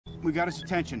we got his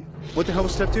attention. What the hell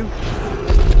was step 2?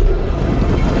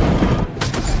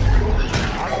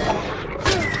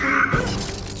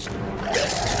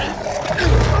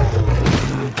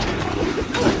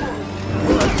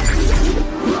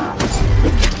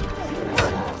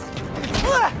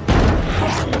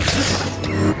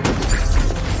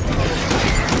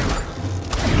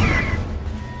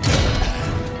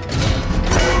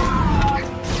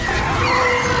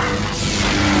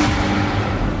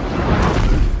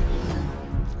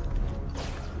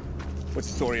 What's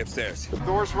the story upstairs?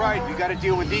 Thor's right. We got to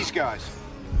deal with these guys.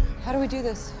 How do we do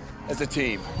this? As a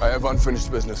team. I have unfinished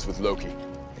business with Loki.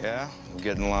 Yeah? We'll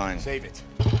get in line. Save it.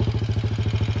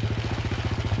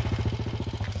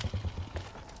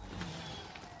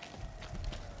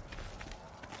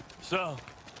 So,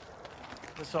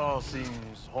 this all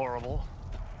seems horrible.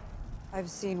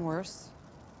 I've seen worse.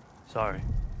 Sorry.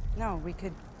 No, we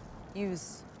could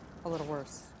use a little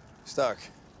worse. Stark,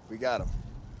 we got him.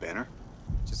 Banner?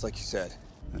 Just like you said.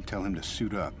 Then tell him to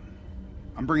suit up.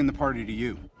 I'm bringing the party to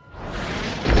you.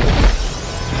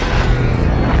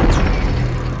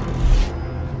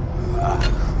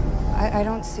 I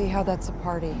don't see how that's a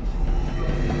party.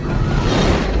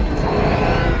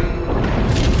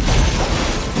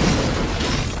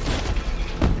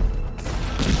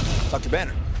 Dr.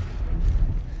 Banner.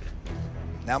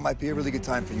 Now might be a really good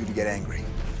time for you to get angry.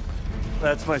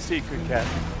 That's my secret,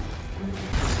 Captain.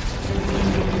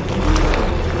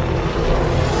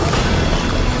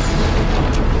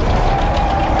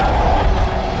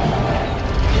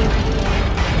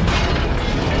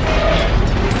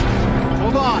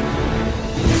 Hold on!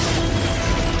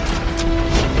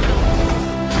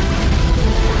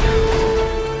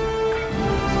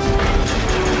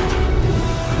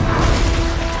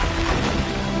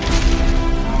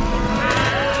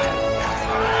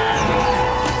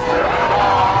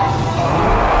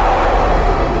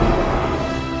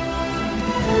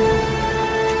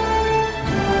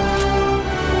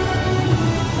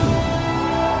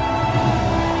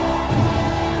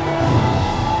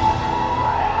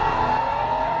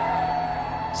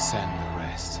 Send the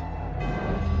rest.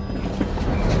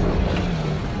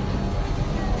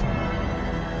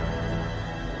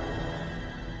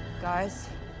 Guys?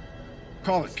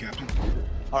 Call it, Captain.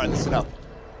 All right, listen up.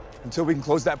 Until we can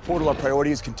close that portal, our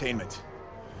priority is containment.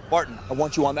 Barton, I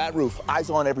want you on that roof, eyes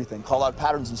on everything, call out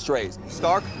patterns and strays.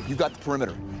 Stark, you got the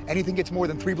perimeter. Anything gets more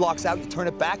than 3 blocks out, you turn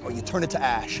it back or you turn it to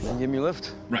ash. Can you give me a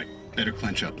lift? Right. Better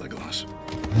clench up, Legolas.